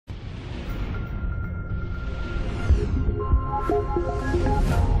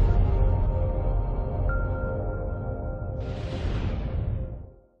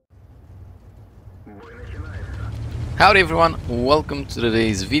Howdy everyone, welcome to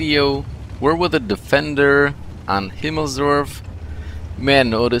today's video. We're with a defender on Himmelsdorf. You may have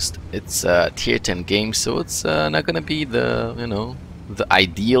noticed it's a tier 10 game, so it's not gonna be the the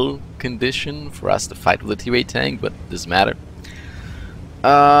ideal condition for us to fight with a tier 8 tank, but it doesn't matter.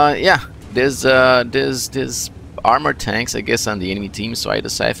 Yeah, there's armor tanks I guess on the enemy team, so I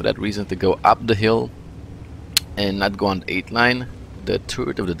decided for that reason to go up the hill and not go on the 8 line. The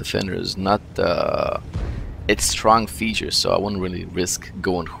turret of the defender is not its strong feature, so I wouldn't really risk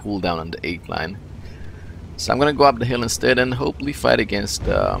going full down on the 8 line. So I'm gonna go up the hill instead and hopefully fight against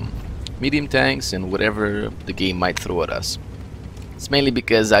medium tanks and whatever the game might throw at us. It's mainly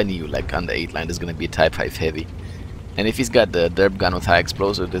because I knew like on the 8 line there's gonna be a Type 5 heavy, and if he's got the derp gun with high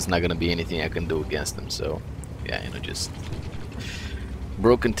explosive, there's not gonna be anything I can do against him. So yeah, just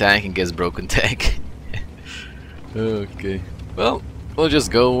broken tank against broken tank. Okay, well, we'll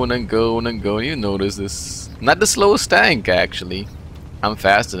just go and then go and then go. You notice this, not the slowest tank actually. I'm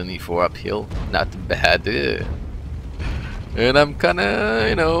faster than E4 uphill, not bad. And I'm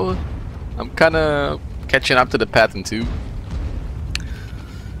kinda, I'm kinda catching up to the pattern too.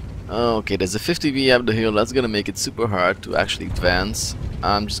 Okay, there's a 50B up the hill. That's gonna make it super hard to actually advance.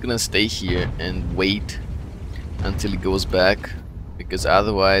 I'm just gonna stay here and wait until he goes back, because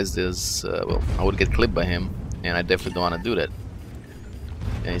otherwise there's well, I would get clipped by him, and I definitely don't want to do that.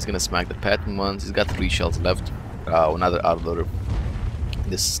 And he's gonna smack the pattern once. He's got 3 shells left. Oh, another autoloader.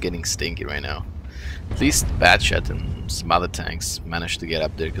 This is getting stinky right now. At least Batshot and some other tanks managed to get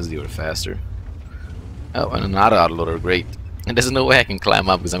up there because they were faster. Oh, and another autoloader, great. And there's no way I can climb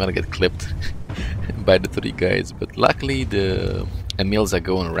up because I'm gonna get clipped by the 3 guys. But luckily the Emils are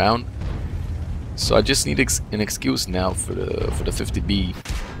going around, so I just need an excuse now for the 50B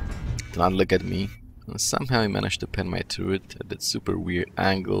to not look at me. And somehow he managed to pen my turret at that super weird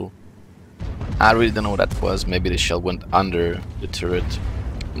angle. I really don't know what that was. Maybe the shell went under the turret.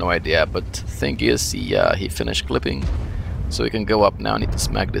 No idea. But thing is, he finished clipping, so we can go up now. I need to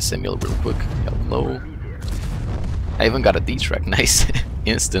smack this Emil real quick. Hello. I even got a D-track. Nice.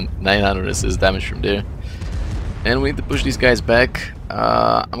 Instant 900 assist damage from there. And we need to push these guys back.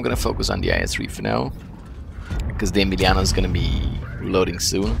 I'm gonna focus on the IS-3 for now, because the Emiliano is gonna be reloading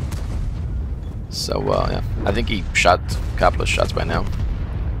soon. So yeah, I think he shot a couple of shots by now.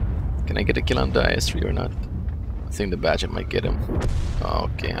 Can I get a kill on the IS-3 or not? I think the Badget might get him.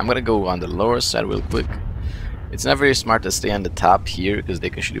 Okay, I'm gonna go on the lower side real quick. It's not very smart to stay on the top here because they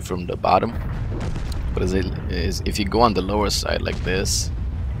can shoot you from the bottom. But if you go on the lower side like this,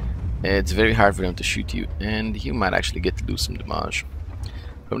 it's very hard for them to shoot you, and you might actually get to do some damage.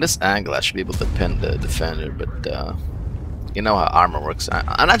 From this angle, I should be able to pin the defender, but you know how armor works.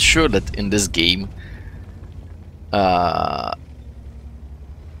 I'm not sure that in this game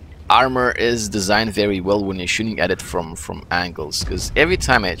armor is designed very well when you're shooting at it from angles, because every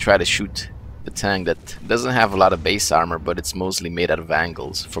time I try to shoot a tank that doesn't have a lot of base armor but it's mostly made out of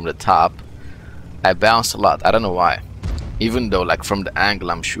angles from the top, I bounce a lot. I don't know why, even though like from the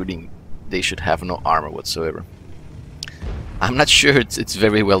angle I'm shooting they should have no armor whatsoever. I'm not sure it's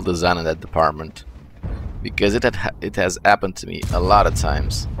very well designed in that department, because it has happened to me a lot of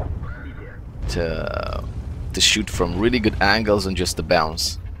times to shoot from really good angles and just to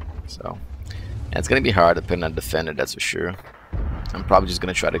bounce. So yeah, it's gonna be hard to pin on defender, that's for sure. I'm probably just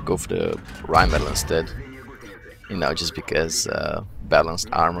gonna try to go for the Rhine metal instead, just because balanced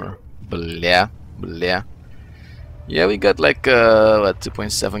armor. Blah blah. Yeah, we got like what,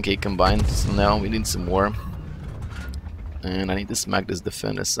 2.7k combined, so now we need some more. And I need to smack this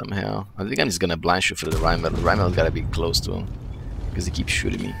defender somehow. I think I'm just gonna blind shoot for the Rhine metal. The Rhine metal's gotta be close to him because he keeps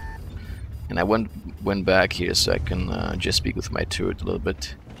shooting me. And I went back here so I can just speak with my turret a little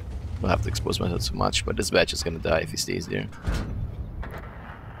bit. I'll have to expose myself too much, but this Batch is gonna die if he stays there.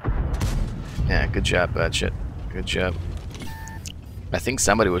 Yeah, good job, Batch. Good job. I think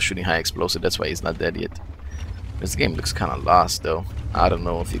somebody was shooting high explosive, that's why he's not dead yet. This game looks kinda lost though. I don't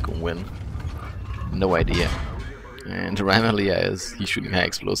know if he can win. No idea. And Rhine, yeah, he's shooting high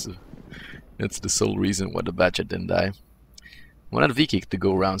explosive. That's the sole reason why the Batchet didn't die. I wanted V-kick to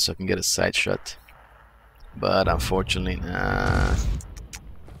go around so I can get a side shot, but unfortunately, nah,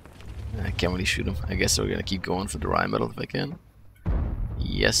 I can't really shoot him. I guess we're gonna keep going for the Rhine metal if I can.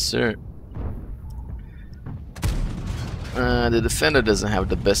 Yes, sir. The defender doesn't have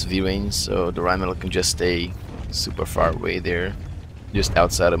the best V range, so the Rhine metal can just stay super far away there, just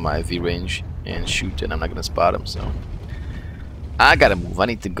outside of my V range, and shoot, and I'm not gonna spot him. So I gotta move. I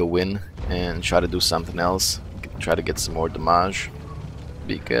need to go in and try to do something else, try to get some more damage,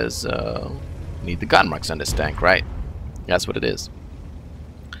 because we need the gun marks on this tank, right? That's what it is.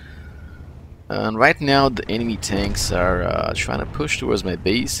 And right now the enemy tanks are trying to push towards my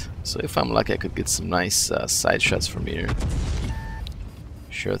base, so if I'm lucky I could get some nice side shots from here.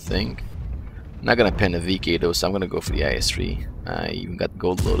 Sure thing. I'm not gonna pen a VK though, so I'm gonna go for the IS-3. I even got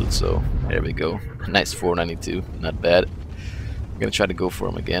gold loaded, so there we go. Nice 492, not bad. I'm gonna try to go for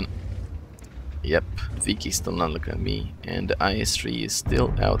him again. Yep, VK's still not looking at me, and the IS-3 is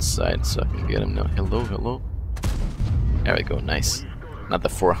still outside, so I can get him now. Hello, hello. There we go, nice. Not the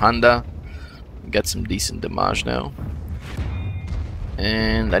 4 Honda. Got some decent damage now.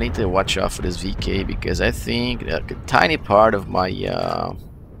 And I need to watch out for this VK because I think that a tiny part of my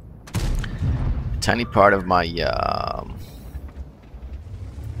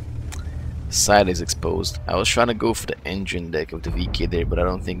side is exposed. I was trying to go for the engine deck of the VK there, but I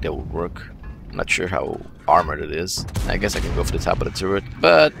don't think that would work. I'm not sure how armored it is. I guess I can go for the top of the turret,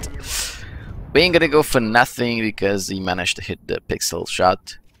 but we ain't gonna go for nothing because he managed to hit the pixel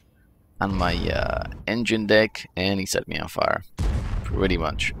shot on my engine deck and he set me on fire. Pretty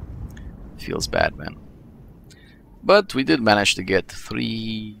much. Feels bad, man. But we did manage to get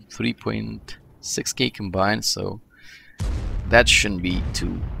 3.6k combined, so that shouldn't be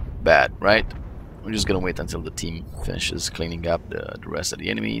too bad, right? We're just gonna wait until the team finishes cleaning up the rest of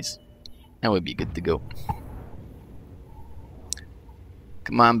the enemies and we'll be good to go.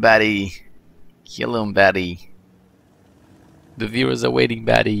 Come on, Batty. Kill him, Batty. The viewers are waiting,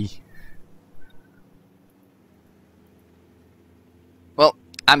 Batty. Well,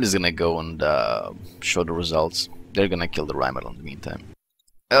 I'm just gonna go and show the results. They're gonna kill the Rhymer in the meantime.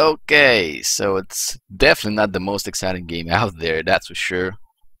 Okay, so it's definitely not the most exciting game out there, that's for sure.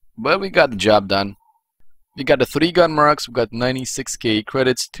 But we got the job done. We got the 3 gun marks, we got 96k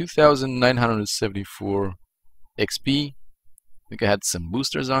credits, 2,974 XP. We had some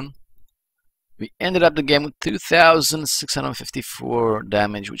boosters on. We ended up the game with 2,654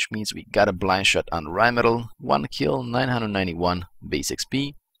 damage, which means we got a blind shot on Rhymetal, 1 kill, 991 base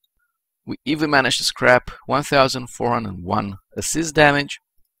XP. We even managed to scrap 1,401 assist damage,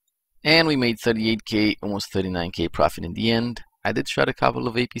 and we made 38k, almost 39k profit in the end. I did shot a couple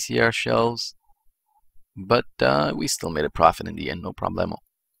of APCR shells, but we still made a profit in the end, no problemo.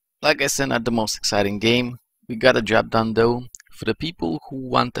 Like I said, not the most exciting game. We got a job done though. For the people who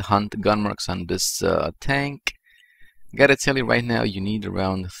want to hunt gun marks on this tank, gotta tell you right now, you need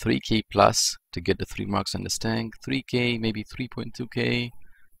around 3k plus to get the 3 marks on this tank. 3k, maybe 3.2k.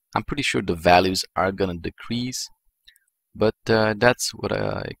 I'm pretty sure the values are gonna decrease, but that's what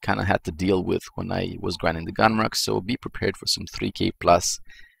I kind of had to deal with when I was grinding the gun marks. So be prepared for some 3k plus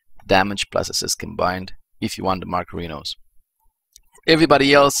damage plus assist combined if you want the Markerinos. For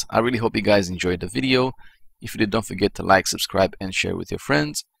everybody else, I really hope you guys enjoyed the video. If you did, don't forget to like, subscribe, and share with your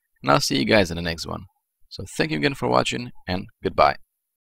friends. And I'll see you guys in the next one. So thank you again for watching, and goodbye.